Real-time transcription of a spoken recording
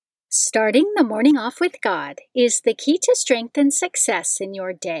Starting the morning off with God is the key to strength and success in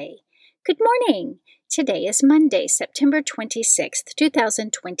your day. Good morning. Today is Monday, September 26th,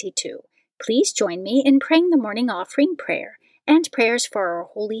 2022. Please join me in praying the morning offering prayer and prayers for our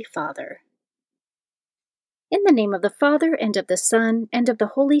Holy Father. In the name of the Father, and of the Son, and of the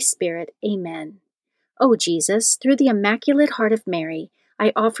Holy Spirit, Amen. O Jesus, through the Immaculate Heart of Mary,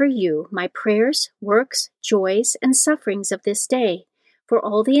 I offer you my prayers, works, joys, and sufferings of this day, for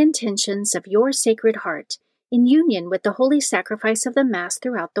all the intentions of your Sacred Heart, in union with the holy sacrifice of the Mass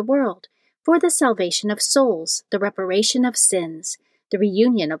throughout the world, for the salvation of souls, the reparation of sins, the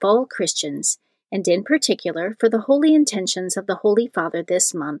reunion of all Christians, and in particular for the holy intentions of the Holy Father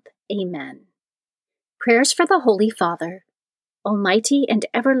this month. Amen. Prayers for the Holy Father. Almighty and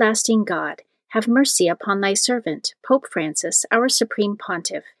everlasting God, have mercy upon thy servant, Pope Francis, our Supreme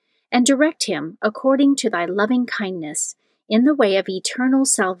Pontiff, and direct him, according to thy loving kindness, in the way of eternal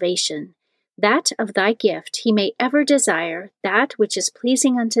salvation, that of thy gift he may ever desire that which is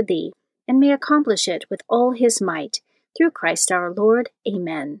pleasing unto thee, and may accomplish it with all his might, through Christ our Lord.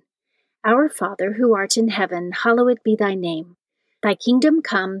 Amen. Our Father, who art in heaven, hallowed be thy name. Thy kingdom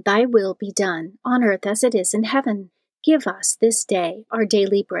come, thy will be done, on earth as it is in heaven. Give us this day our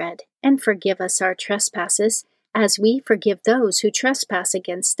daily bread, and forgive us our trespasses, as we forgive those who trespass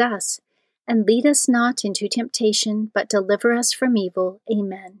against us. And lead us not into temptation, but deliver us from evil.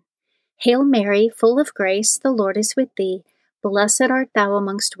 Amen. Hail Mary, full of grace, the Lord is with thee. Blessed art thou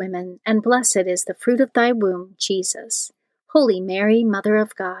amongst women, and blessed is the fruit of thy womb, Jesus. Holy Mary, Mother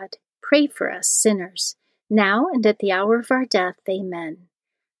of God, pray for us sinners, now and at the hour of our death. Amen.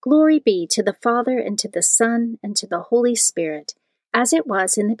 Glory be to the Father, and to the Son, and to the Holy Spirit, as it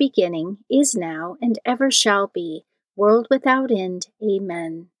was in the beginning, is now, and ever shall be, world without end.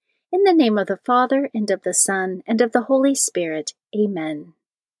 Amen. In the name of the Father, and of the Son, and of the Holy Spirit. Amen.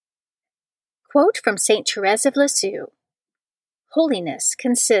 Quote from St. Therese of Lisieux. Holiness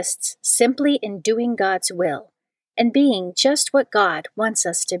consists simply in doing God's will, and being just what God wants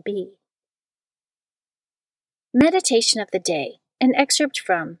us to be. Meditation of the Day. An excerpt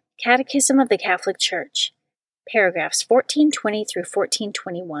from Catechism of the Catholic Church, paragraphs 1420 through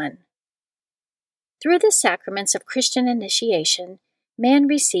 1421. Through the sacraments of Christian initiation, man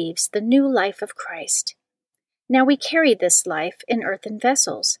receives the new life of Christ. Now we carry this life in earthen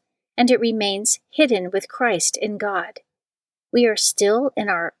vessels, and it remains hidden with Christ in God. We are still in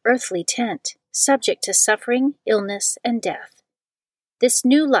our earthly tent, subject to suffering, illness, and death. This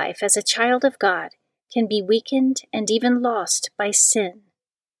new life as a child of God can be weakened and even lost by sin.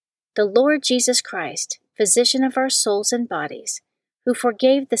 The Lord Jesus Christ, physician of our souls and bodies, who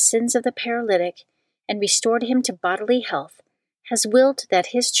forgave the sins of the paralytic and restored him to bodily health, has willed that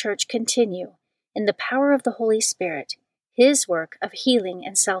his church continue, in the power of the Holy Spirit, his work of healing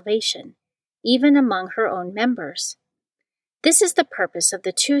and salvation, even among her own members. This is the purpose of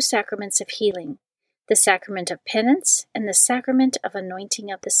the two sacraments of healing, the sacrament of penance and the sacrament of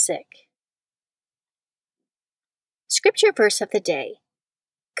anointing of the sick. Scripture verse of the day.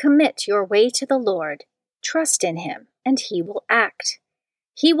 Commit your way to the Lord, trust in him, and he will act.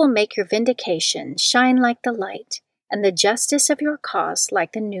 He will make your vindication shine like the light, and the justice of your cause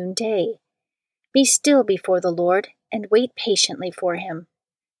like the noonday. Be still before the Lord, and wait patiently for him.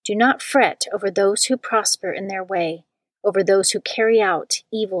 Do not fret over those who prosper in their way, over those who carry out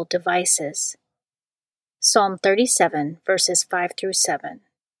evil devices. Psalm 37, verses 5 through 7.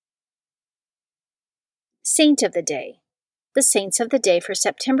 Saint of the Day. The saints of the day for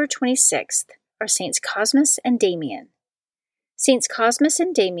September 26th are Saints Cosmas and Damian. Saints Cosmas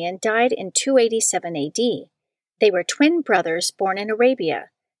and Damian died in 287 AD. They were twin brothers born in Arabia.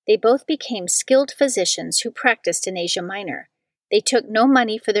 They both became skilled physicians who practiced in Asia Minor. They took no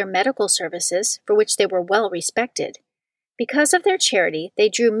money for their medical services, for which they were well respected. Because of their charity, they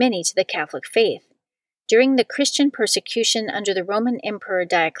drew many to the Catholic faith. During the Christian persecution under the Roman Emperor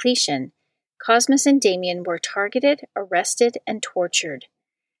Diocletian, Cosmas and Damian were targeted, arrested, and tortured.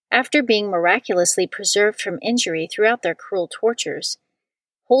 After being miraculously preserved from injury throughout their cruel tortures,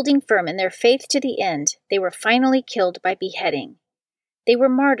 holding firm in their faith to the end, they were finally killed by beheading. They were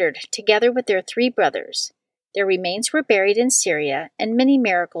martyred together with their three brothers. Their remains were buried in Syria, and many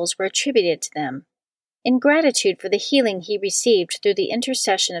miracles were attributed to them. In gratitude for the healing he received through the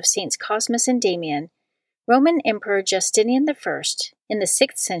intercession of Saints Cosmas and Damian, Roman Emperor Justinian I, in the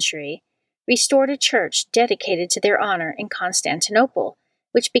 6th century, restored a church dedicated to their honor in Constantinople,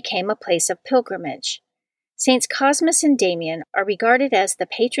 which became a place of pilgrimage. Saints Cosmas and Damian are regarded as the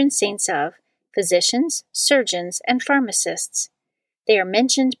patron saints of physicians, surgeons, and pharmacists. They are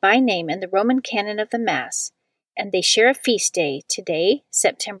mentioned by name in the Roman canon of the Mass, and they share a feast day today,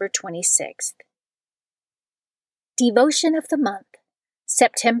 September 26th. Devotion of the Month.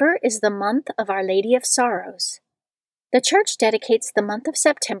 September is the month of Our Lady of Sorrows. The Church dedicates the month of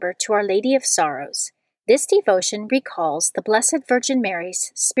September to Our Lady of Sorrows. This devotion recalls the Blessed Virgin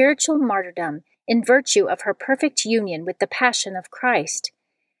Mary's spiritual martyrdom in virtue of her perfect union with the Passion of Christ.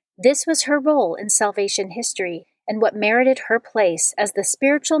 This was her role in salvation history and what merited her place as the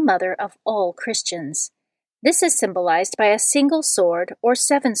spiritual mother of all Christians. This is symbolized by a single sword or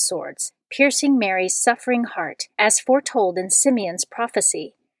 7 swords, piercing Mary's suffering heart, as foretold in Simeon's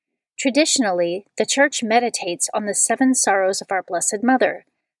prophecy. Traditionally, the Church meditates on the 7 sorrows of our Blessed Mother,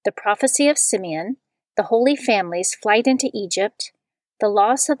 the prophecy of Simeon, the Holy Family's flight into Egypt, the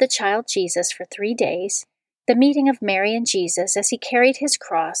loss of the child Jesus for 3 days, the meeting of Mary and Jesus as he carried his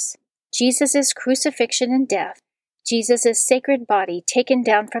cross, Jesus' crucifixion and death, Jesus' sacred body taken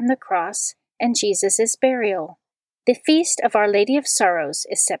down from the cross, and Jesus' burial. The Feast of Our Lady of Sorrows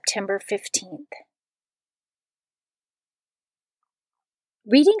is September 15th.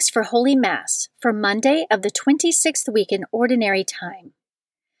 Readings for Holy Mass for Monday of the 26th week in Ordinary Time.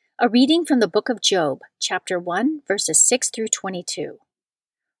 A reading from the book of Job, chapter 1, verses 6 through 22.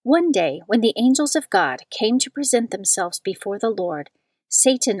 One day, when the angels of God came to present themselves before the Lord,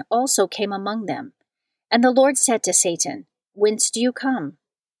 Satan also came among them. And the Lord said to Satan, "Whence do you come?"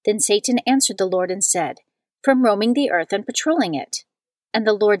 Then Satan answered the Lord and said, "From roaming the earth and patrolling it." And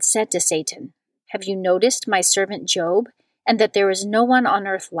the Lord said to Satan, "Have you noticed my servant Job, and that there is no one on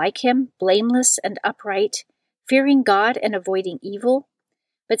earth like him, blameless and upright, fearing God and avoiding evil?"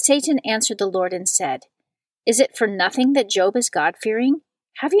 But Satan answered the Lord and said, "Is it for nothing that Job is God-fearing?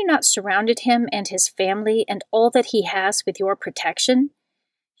 Have you not surrounded him and his family and all that he has with your protection?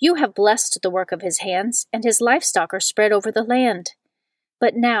 You have blessed the work of his hands, and his livestock are spread over the land.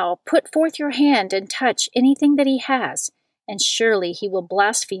 But now put forth your hand and touch anything that he has, and surely he will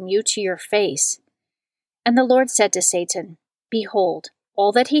blaspheme you to your face." And the Lord said to Satan, "Behold,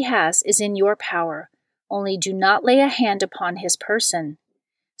 all that he has is in your power, only do not lay a hand upon his person."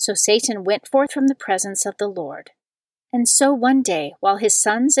 So Satan went forth from the presence of the Lord. And so one day, while his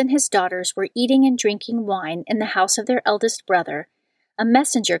sons and his daughters were eating and drinking wine in the house of their eldest brother, a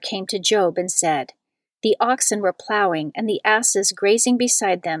messenger came to Job and said, "The oxen were plowing and the asses grazing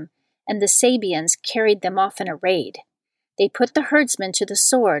beside them, and the Sabeans carried them off in a raid. They put the herdsmen to the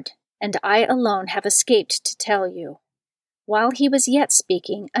sword, and I alone have escaped to tell you." While he was yet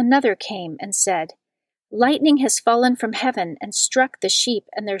speaking, another came and said, "Lightning has fallen from heaven and struck the sheep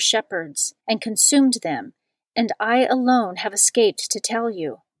and their shepherds, and consumed them, and I alone have escaped to tell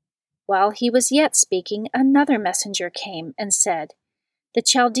you." While he was yet speaking, another messenger came and said, "The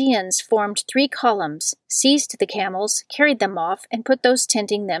Chaldeans formed 3 columns, seized the camels, carried them off, and put those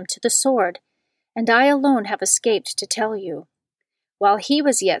tending them to the sword, and I alone have escaped to tell you." While he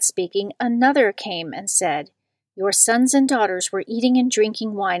was yet speaking, another came and said, "Your sons and daughters were eating and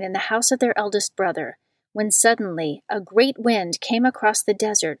drinking wine in the house of their eldest brother, when suddenly a great wind came across the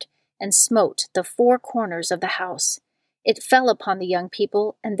desert and smote the 4 corners of the house. It fell upon the young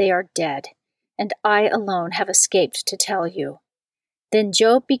people, and they are dead, and I alone have escaped to tell you." Then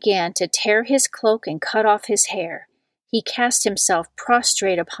Job began to tear his cloak and cut off his hair. He cast himself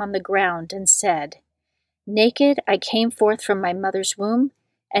prostrate upon the ground and said, "Naked I came forth from my mother's womb,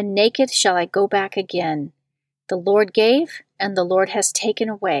 and naked shall I go back again. The Lord gave, and the Lord has taken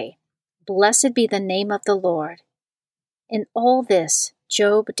away. Blessed be the name of the Lord." In all this,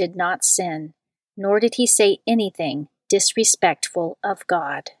 Job did not sin, nor did he say anything disrespectful of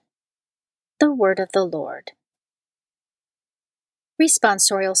God. The Word of the Lord.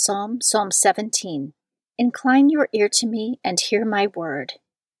 Responsorial Psalm, Psalm 17. Incline your ear to me and hear my word.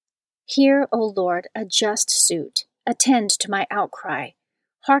 Hear, O Lord, a just suit. Attend to my outcry.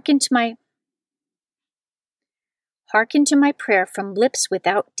 Hearken to my prayer from lips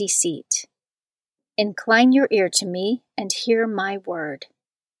without deceit. Incline your ear to me and hear my word.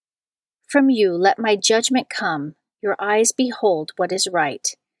 From you let my judgment come. Your eyes behold what is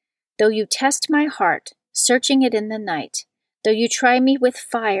right. Though you test my heart, searching it in the night, though you try me with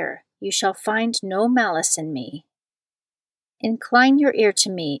fire, you shall find no malice in me. Incline your ear to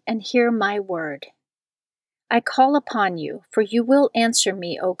me and hear my word. I call upon you, for you will answer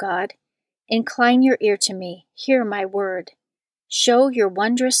me, O God. Incline your ear to me, hear my word. Show your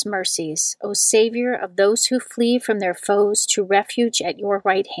wondrous mercies, O Savior of those who flee from their foes to refuge at your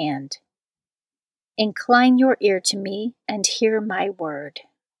right hand. Incline your ear to me and hear my word.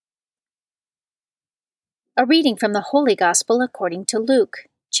 A reading from the Holy Gospel according to Luke,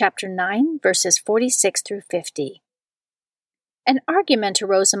 chapter 9, verses 46 through 50. An argument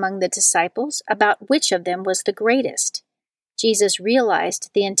arose among the disciples about which of them was the greatest. Jesus realized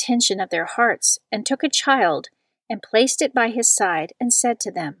the intention of their hearts and took a child and placed it by his side and said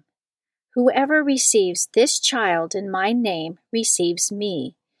to them, "Whoever receives this child in my name receives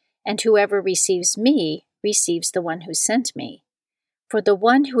me, and whoever receives me receives the one who sent me. For the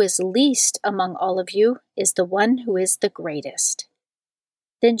one who is least among all of you is the one who is the greatest."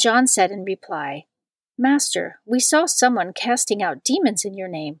 Then John said in reply, "Master, we saw someone casting out demons in your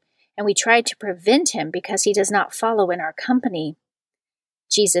name, and we tried to prevent him because he does not follow in our company."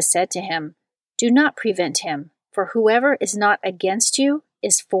 Jesus said to him, "Do not prevent him, for whoever is not against you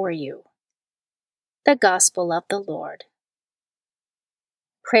is for you." The Gospel of the Lord.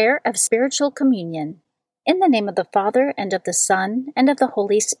 Prayer of Spiritual Communion. In the name of the Father, and of the Son, and of the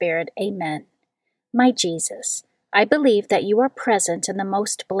Holy Spirit. Amen. My Jesus, I believe that you are present in the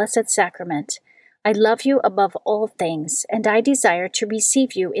most blessed sacrament. I love you above all things, and I desire to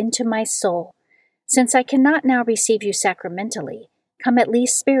receive you into my soul. Since I cannot now receive you sacramentally, come at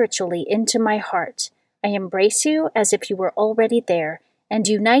least spiritually into my heart. I embrace you as if you were already there, and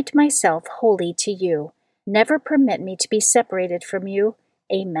unite myself wholly to you. Never permit me to be separated from you.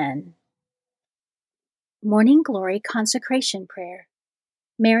 Amen. Morning Glory Consecration Prayer.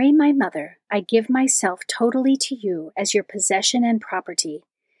 Mary, my Mother, I give myself totally to you as your possession and property.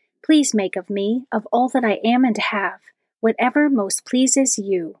 Please make of me, of all that I am and have, whatever most pleases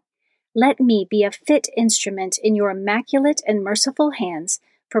you. Let me be a fit instrument in your immaculate and merciful hands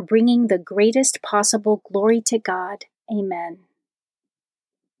for bringing the greatest possible glory to God. Amen.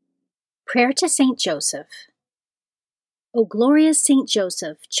 Prayer to Saint Joseph. O glorious Saint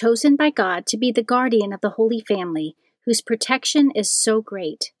Joseph, chosen by God to be the guardian of the Holy Family, whose protection is so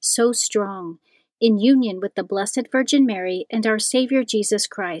great, so strong, in union with the Blessed Virgin Mary and our Savior Jesus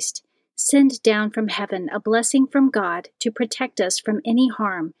Christ, send down from heaven a blessing from God to protect us from any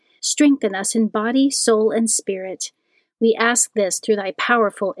harm, strengthen us in body, soul, and spirit. We ask this through thy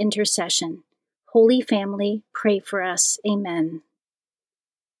powerful intercession. Holy Family, pray for us. Amen.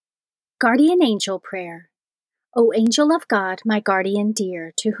 Guardian Angel Prayer. O angel of God, my guardian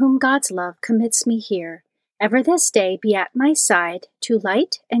dear, to whom God's love commits me here, ever this day be at my side, to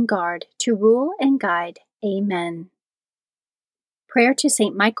light and guard, to rule and guide. Amen. Prayer to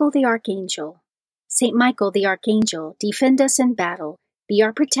Saint Michael the Archangel. Saint Michael the Archangel, defend us in battle, be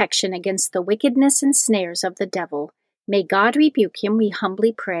our protection against the wickedness and snares of the devil. May God rebuke him, we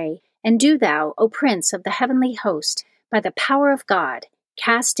humbly pray, and do thou, O Prince of the heavenly host, by the power of God,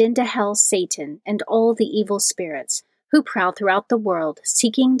 cast into hell Satan and all the evil spirits who prowl throughout the world,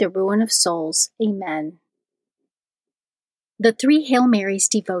 seeking the ruin of souls. Amen. The Three Hail Marys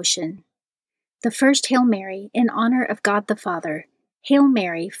Devotion. The first Hail Mary, in honor of God the Father. Hail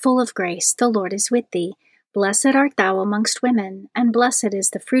Mary, full of grace, the Lord is with thee. Blessed art thou amongst women, and blessed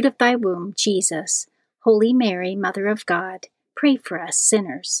is the fruit of thy womb, Jesus. Holy Mary, Mother of God, pray for us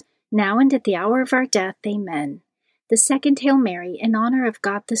sinners, now and at the hour of our death. Amen. The second Hail Mary, in honor of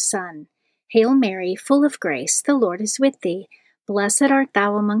God the Son. Hail Mary, full of grace, the Lord is with thee. Blessed art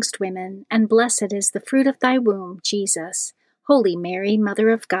thou amongst women, and blessed is the fruit of thy womb, Jesus. Holy Mary, Mother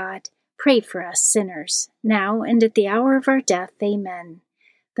of God, pray for us sinners, now and at the hour of our death. Amen.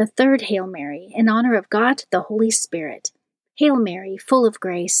 The third Hail Mary, in honor of God the Holy Spirit. Hail Mary, full of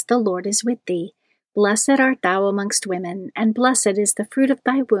grace, the Lord is with thee. Blessed art thou amongst women, and blessed is the fruit of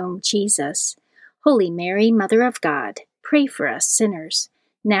thy womb, Jesus. Holy Mary, Mother of God, pray for us sinners,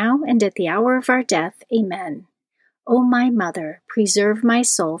 now and at the hour of our death. Amen. O my Mother, preserve my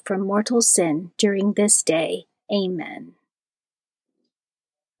soul from mortal sin during this day. Amen.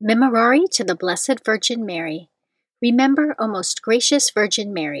 Memorare to the Blessed Virgin Mary. Remember, O most gracious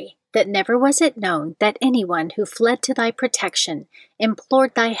Virgin Mary, that never was it known that anyone who fled to thy protection,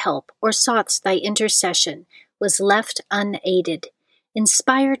 implored thy help, or sought thy intercession, was left unaided.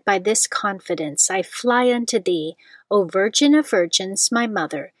 Inspired by this confidence, I fly unto thee, O Virgin of Virgins, my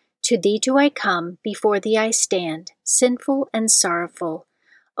Mother. To thee do I come, before thee I stand, sinful and sorrowful.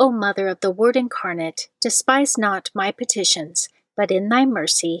 O Mother of the Word incarnate, despise not my petitions, but in thy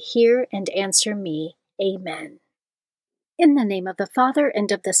mercy hear and answer me. Amen. In the name of the Father,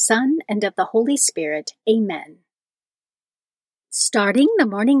 and of the Son, and of the Holy Spirit. Amen. Starting the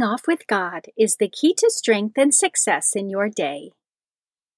morning off with God is the key to strength and success in your day.